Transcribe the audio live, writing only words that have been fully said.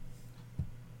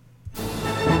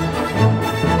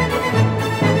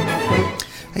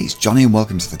Johnny and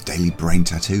welcome to the Daily Brain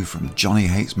Tattoo from Johnny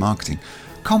Hates Marketing.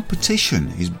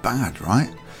 Competition is bad,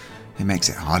 right? It makes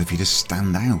it harder for you to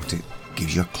stand out. It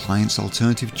gives your clients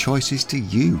alternative choices to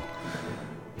you.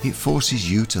 It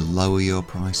forces you to lower your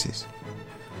prices.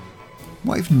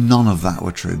 What if none of that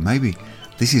were true? Maybe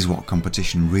this is what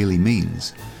competition really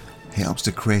means. It helps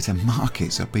to create a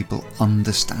market so people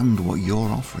understand what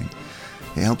you're offering.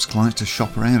 It helps clients to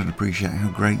shop around and appreciate how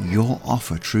great your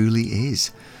offer truly is.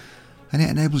 And it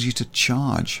enables you to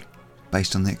charge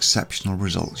based on the exceptional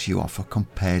results you offer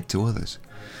compared to others.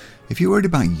 If you're worried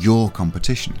about your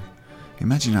competition,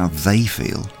 imagine how they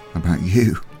feel about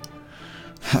you.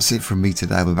 That's it from me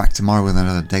today. I'll be back tomorrow with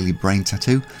another Daily Brain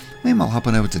Tattoo. Meanwhile, hop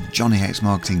on over to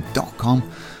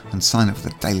johnnyhatesmarketing.com and sign up for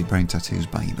the Daily Brain Tattoos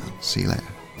by email. See you later.